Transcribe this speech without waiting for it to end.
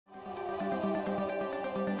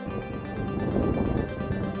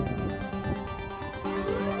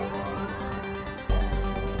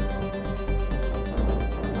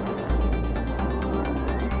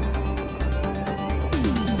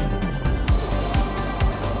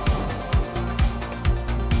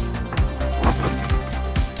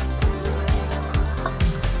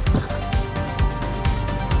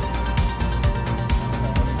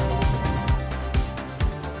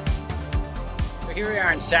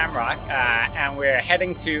Shamrock, and we're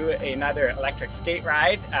heading to another electric skate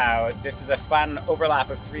ride. This is a fun overlap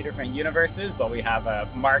of 3 different universes, but we have a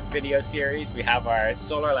Mark video series, we have our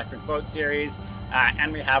solar electric boat series,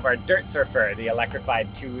 and we have our Dirt Surfer, the electrified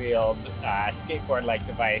 2-wheeled skateboard-like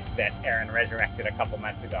device that Aaron resurrected a couple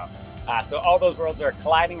months ago. So all those worlds are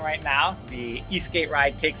colliding right now. The e-skate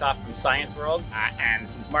ride takes off from Science World, and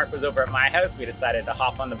since Mark was over at my house, we decided to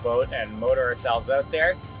hop on the boat and motor ourselves out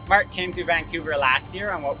there. Mark came to Vancouver last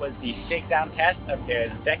year on what was the shakedown test of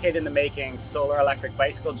his decade-in-the-making solar electric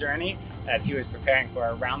bicycle journey as he was preparing for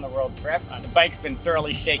a round-the-world trip. The bike's been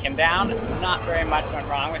thoroughly shaken down. Not very much went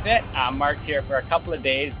wrong with it. Mark's here for a couple of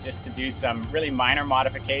days just to do some really minor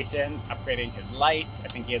modifications, upgrading his lights. I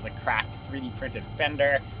think he has a cracked 3D printed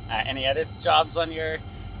fender. Any other jobs on your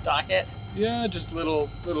docket? Yeah, just little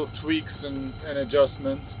tweaks and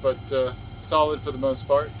adjustments, but solid for the most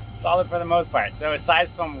part. Solid for the most part. So aside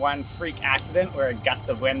from one freak accident where a gust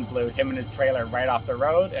of wind blew him and his trailer right off the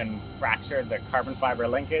road and fractured the carbon fiber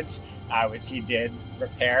linkage, which he did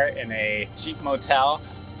repair in a cheap motel,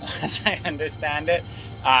 as I understand it,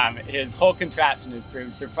 his whole contraption has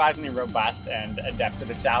proved surprisingly robust and adept to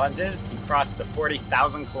the challenges. He crossed the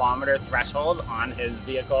 40,000 kilometer threshold on his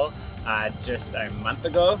vehicle just a month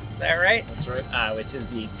ago, is that right? That's right. Which is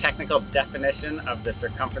the technical definition of the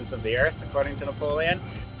circumference of the Earth, according to Napoleon.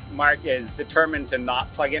 Mark is determined to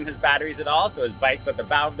not plug in his batteries at all, so his bike's at the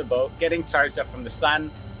bow of the boat, getting charged up from the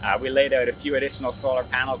sun. We laid out a few additional solar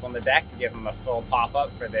panels on the deck to give him a full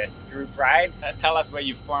pop-up for this group ride. Tell us where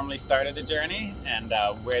you formally started the journey and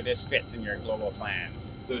where this fits in your global plans.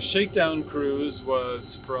 The shakedown cruise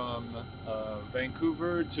was from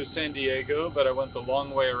Vancouver to San Diego, but I went the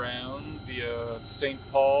long way around via St.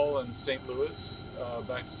 Paul and St. Louis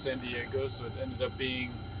back to San Diego, so it ended up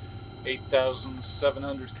being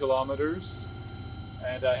 8,700 kilometers.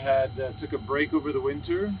 And I had took a break over the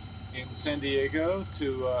winter in San Diego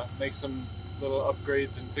to make some little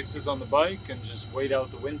upgrades and fixes on the bike and just wait out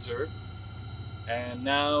the winter. And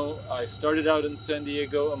now I started out in San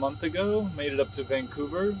Diego a month ago, made it up to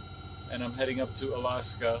Vancouver, and I'm heading up to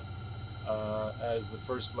Alaska as the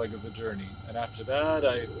first leg of the journey. And after that,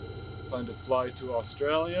 I plan to fly to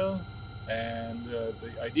Australia, and the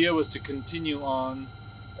idea was to continue on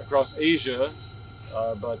across Asia,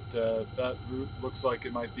 but that route looks like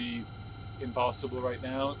it might be impossible right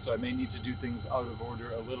now, so I may need to do things out of order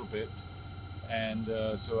a little bit. And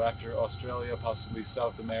so after Australia, possibly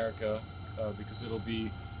South America, because it'll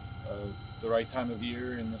be the right time of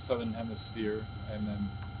year in the southern hemisphere, and then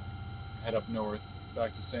head up north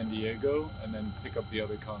back to San Diego and then pick up the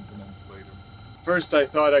other continents later. First, I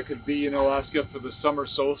thought I could be in Alaska for the summer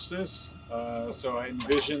solstice, so I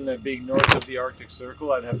envisioned that being north of the Arctic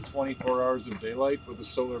Circle, I'd have 24 hours of daylight with a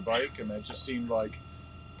solar bike, and that just seemed like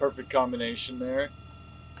perfect combination there.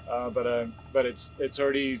 But it's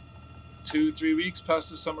already 2-3 weeks past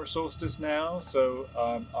the summer solstice now, so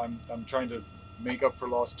I'm trying to make up for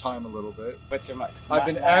lost time a little bit. What's your miles? I've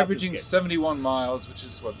been averaging 71 miles, which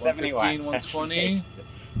is what, 115, 120?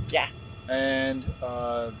 Yeah. And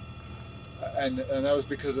that was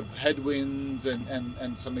because of headwinds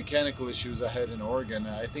and some mechanical issues I had in Oregon.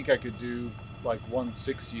 I think I could do like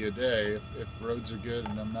 160 a day if roads are good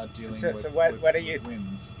and I'm not dealing with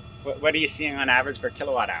winds. What are you seeing on average for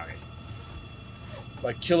kilowatt hours?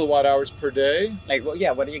 Like kilowatt hours per day? Like, well, yeah,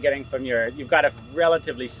 what are you getting from you've got a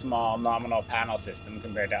relatively small nominal panel system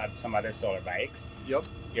compared to some other solar bikes. Yep.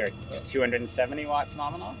 You're 270 watts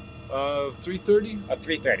nominal? 330. Oh,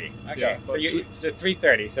 330. Okay, yeah, so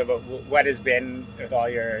 330. So, but what has been with all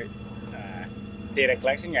your data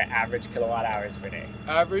collection, your average kilowatt hours per day?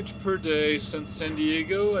 Average per day since San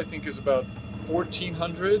Diego, I think, is about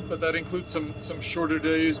 1,400, but that includes some shorter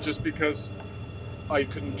days just because I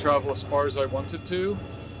couldn't travel as far as I wanted to.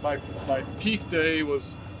 My peak day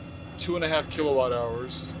was 2.5 kilowatt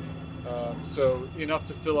hours, so enough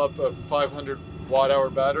to fill up a 500 watt hour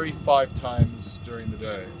battery 5 times during the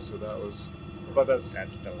day. So that was, but that's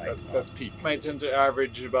peak. I tend to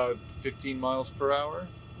average about 15 miles per hour.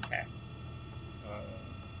 Okay.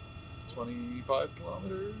 25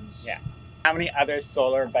 kilometers. Yeah. How many other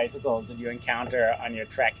solar bicycles did you encounter on your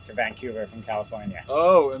trek to Vancouver from California?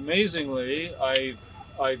 Oh, amazingly, I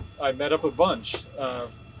met up a bunch. A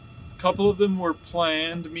couple of them were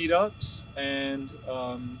planned meetups, and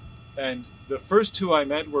the first 2 I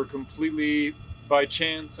met were completely by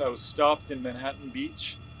chance. I was stopped in Manhattan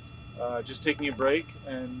Beach, just taking a break,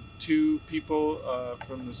 and 2 people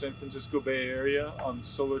from the San Francisco Bay Area on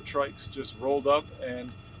solar trikes just rolled up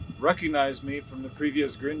and recognized me from the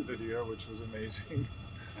previous Grin video, which was amazing.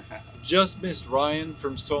 Just missed Ryan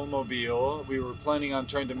from Soulmobile. We were planning on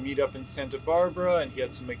trying to meet up in Santa Barbara, and he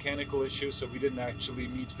had some mechanical issues, so we didn't actually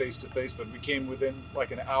meet face to face, but we came within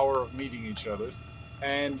like an hour of meeting each other.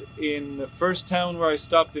 And in the first town where I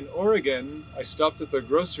stopped in Oregon, I stopped at the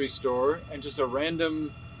grocery store, and just a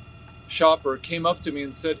random shopper came up to me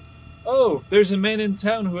and said, "Oh, there's a man in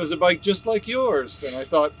town who has a bike just like yours." And I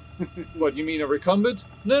thought, what, you mean a recumbent?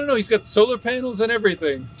 No, he's got solar panels and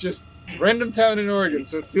everything. Just random town in Oregon.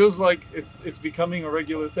 So it feels like it's becoming a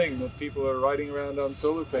regular thing that people are riding around on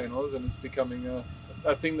solar panels, and it's becoming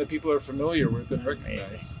a thing that people are familiar with and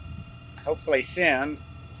recognize. Hopefully soon,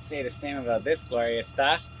 say the same about this glorious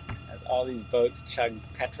stuff, as all these boats chug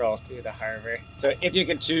petrol through the harbor. So if you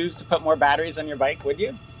could choose to put more batteries on your bike, would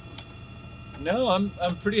you? No,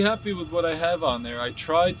 I'm pretty happy with what I have on there. I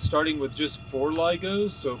tried starting with just 4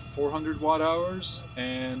 LIGOs, so 400 watt hours,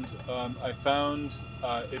 and I found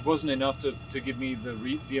it wasn't enough to give me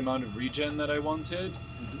the amount of regen that I wanted.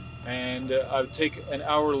 And I would take an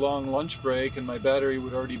hour-long lunch break, and my battery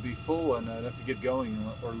would already be full, and I'd have to get going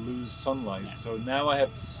or lose sunlight. Yeah. So now I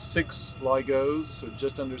have 6 LIGOs, so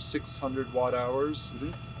just under 600 watt hours.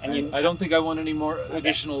 And I don't think I want any more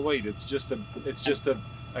additional weight. It's just a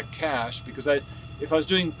cache, because if I was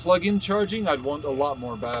doing plug-in charging, I'd want a lot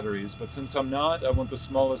more batteries, but since I'm not, I want the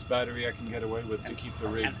smallest battery I can get away with to keep the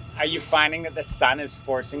rig. And are you finding that the sun is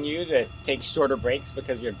forcing you to take shorter breaks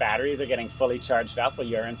because your batteries are getting fully charged up while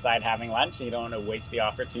you're inside having lunch, and you don't want to waste the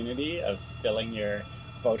opportunity of filling your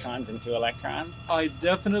photons into electrons? I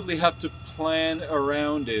definitely have to plan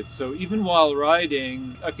around it. So even while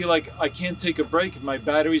riding, I feel like I can't take a break if my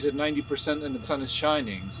battery's at 90% and the sun is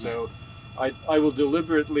shining. So I will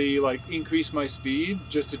deliberately like increase my speed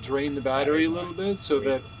just to drain the battery a little bit, so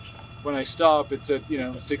that when I stop, it's at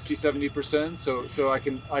 60-70%. So I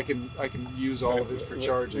can use all of it for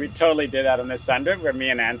charging. We totally did that on the Sundrip, where me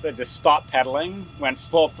and Ansa just stopped pedaling, went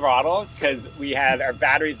full throttle, because our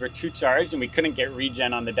batteries were too charged and we couldn't get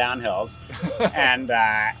regen on the downhills,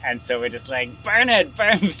 and so we're just like, burn,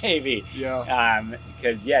 baby. Yeah.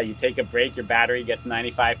 Because you take a break, your battery gets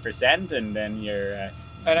 95%, and then you're.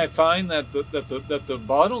 And I find that the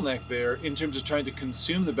bottleneck there, in terms of trying to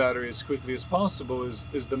consume the battery as quickly as possible, is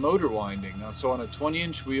the motor winding. Now, so on a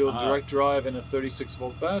 20-inch wheel, direct drive, and a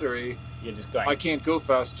 36-volt battery, you're just going. I can't go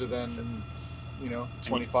faster than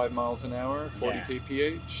 25 miles an hour, 40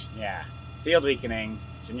 kph. Yeah, field weakening.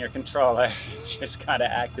 It's in your controller. You just gotta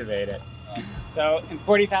activate it. So, in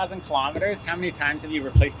 40,000 kilometers, how many times have you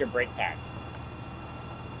replaced your brake pads?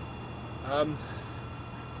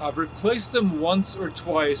 I've replaced them once or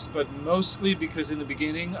twice, but mostly because in the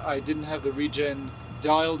beginning I didn't have the regen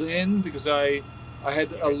dialed in, because I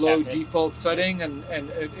had a low default setting, and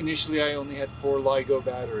initially I only had 4 LIGO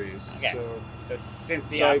batteries. Okay. So since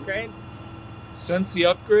the upgrade? Since the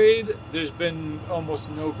upgrade, there's been almost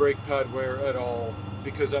no brake pad wear at all,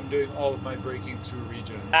 because I'm doing all of my braking through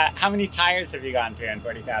regen. How many tires have you gone through in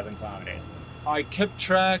 40,000 kilometers? I kept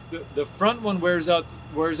track. The front one wears out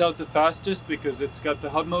the fastest, because it's got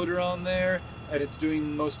the hub motor on there and it's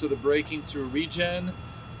doing most of the braking through regen.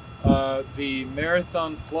 The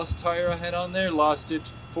Marathon Plus tire I had on there lasted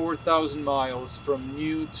 4,000 miles from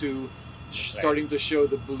new to starting to show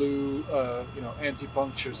the blue,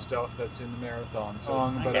 anti-puncture stuff that's in the Marathon.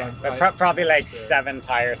 So, but probably like 7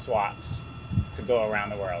 tire swaps to go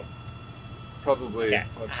around the world. Probably. Okay.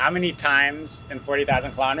 How many times in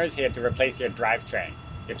 40,000 kilometers you had to replace your drivetrain,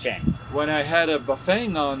 your chain? When I had a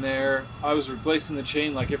Bafang on there, I was replacing the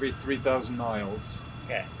chain like every 3,000 miles.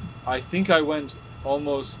 Okay. I think I went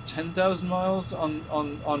almost 10,000 miles on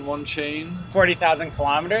one chain. 40,000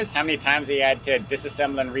 kilometers, how many times have you had to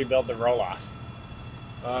disassemble and rebuild the roll-off?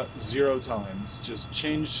 0 times. Just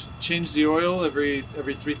change the oil every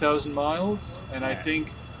 3,000 miles, and I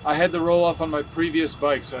think I had the roll-off on my previous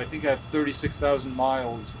bike, so I think I have 36,000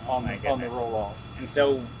 miles on the roll-off. And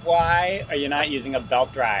so why are you not using a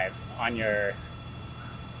belt drive on your...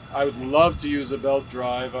 I would love to use a belt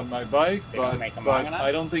drive on my bike, but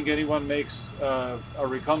I don't think anyone makes a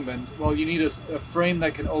recumbent. Well, you need a frame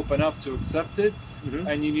that can open up to accept it,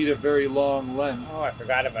 and you need a very long length. Oh, I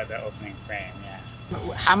forgot about the opening frame, yeah.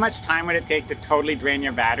 How much time would it take to totally drain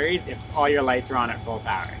your batteries if all your lights are on at full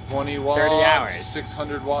power? 20 watts, 30 hours.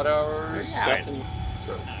 600 watt hours. 30 hours.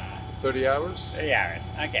 So 30 hours? 30 hours,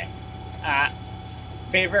 okay.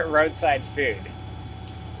 Favorite roadside food?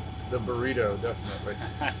 The burrito, definitely.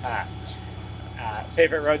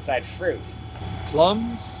 Favorite roadside fruit?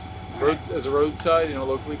 Plums, as a roadside,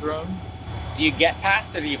 locally grown. Do you get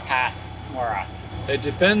past, or do you pass more often? It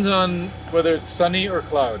depends on whether it's sunny or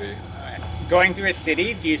cloudy. Going through a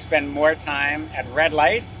city, do you spend more time at red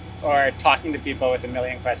lights or talking to people with a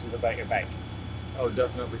million questions about your bike? Oh,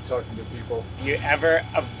 definitely talking to people. Do you ever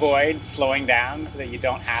avoid slowing down so that you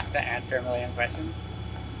don't have to answer a million questions?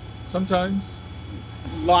 Sometimes.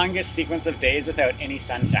 Longest sequence of days without any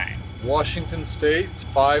sunshine? Washington State,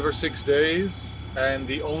 5 or 6 days, and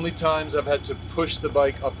the only times I've had to push the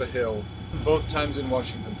bike up a hill, both times in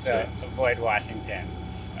Washington State. So avoid Washington.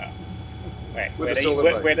 Oh. Wait, With a solar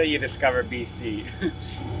bike. where do you discover BC?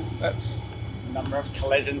 That's Number of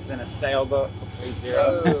collisions in a sailboat, hopefully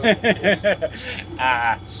 0.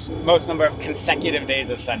 Most number of consecutive days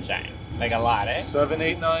of sunshine, like a lot, eh? 7,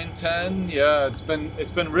 8, 9, 10. Yeah, it's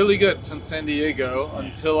been really good since San Diego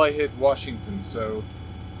until I hit Washington. So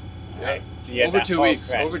yeah, Right. So you had over that 2 whole weeks.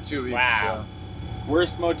 stretch. Over 2 weeks. Wow.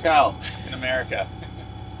 Worst motel in America.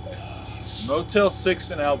 Yeah. Motel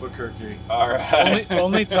 6 in Albuquerque. All right.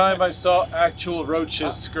 Only time I saw actual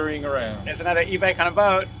roaches scurrying around. There's another e-bike on a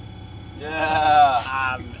boat.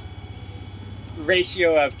 Yeah.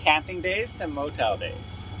 Ratio of camping days to motel days.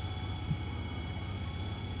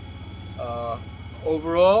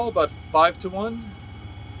 Overall, about 5 to 1.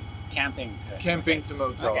 Camping Camping to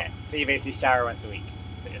motel. Okay, so you basically shower once a week.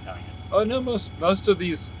 That's what you're telling us. Oh no, most of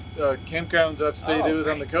these campgrounds I've stayed with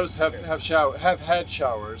on the coast have had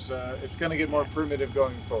showers. It's going to get more primitive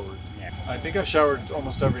going forward. Yeah. I think I've showered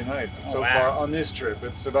almost every night so wow. far on this trip.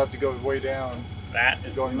 It's about to go way down. That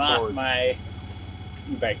is Going not forward. my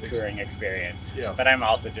e-bike touring experience. Yeah. But I'm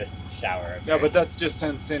also just shower. Yeah, but that's just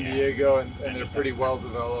San Yeah. Diego, and they're just pretty well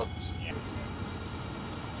developed. Yeah.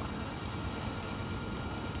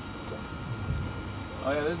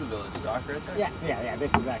 Oh yeah, there's a village dock right there. Yeah.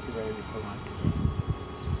 This is actually where we used to want to be.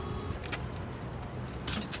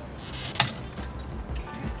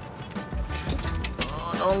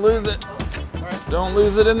 Oh, don't lose it. Don't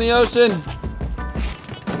lose it in the ocean.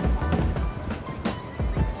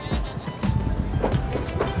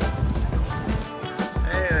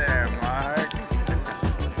 Hey there, Mark.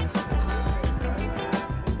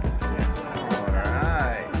 All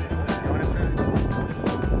right. You want to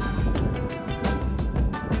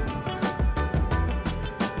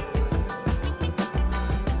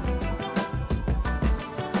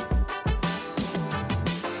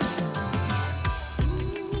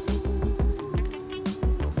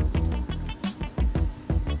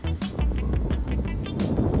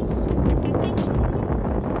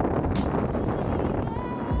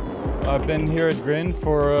I've been here at Grin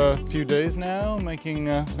for a few days now,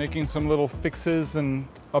 making some little fixes and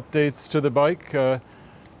updates to the bike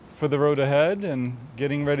for the road ahead, and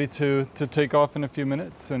getting ready to take off in a few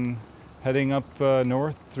minutes and heading up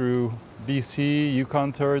north through BC,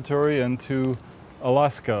 Yukon Territory, and to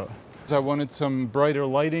Alaska. I wanted some brighter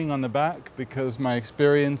lighting on the back because my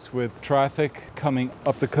experience with traffic coming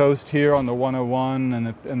up the coast here on the 101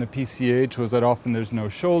 and the PCH was that often there's no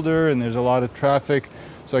shoulder and there's a lot of traffic.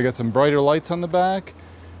 So I got some brighter lights on the back,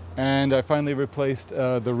 and I finally replaced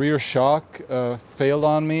the rear shock. Failed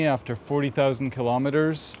on me after 40,000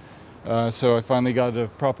 kilometers. So I finally got a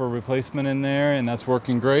proper replacement in there, and that's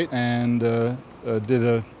working great. And did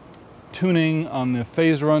a tuning on the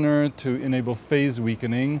phase runner to enable phase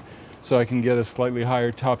weakening, so I can get a slightly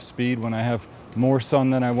higher top speed when I have more sun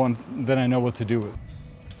than I know what to do with.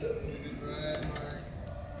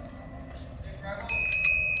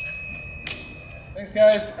 Thanks,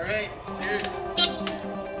 guys. All right, cheers.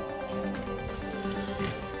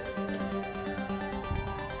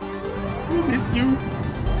 We'll miss you.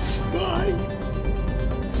 Bye.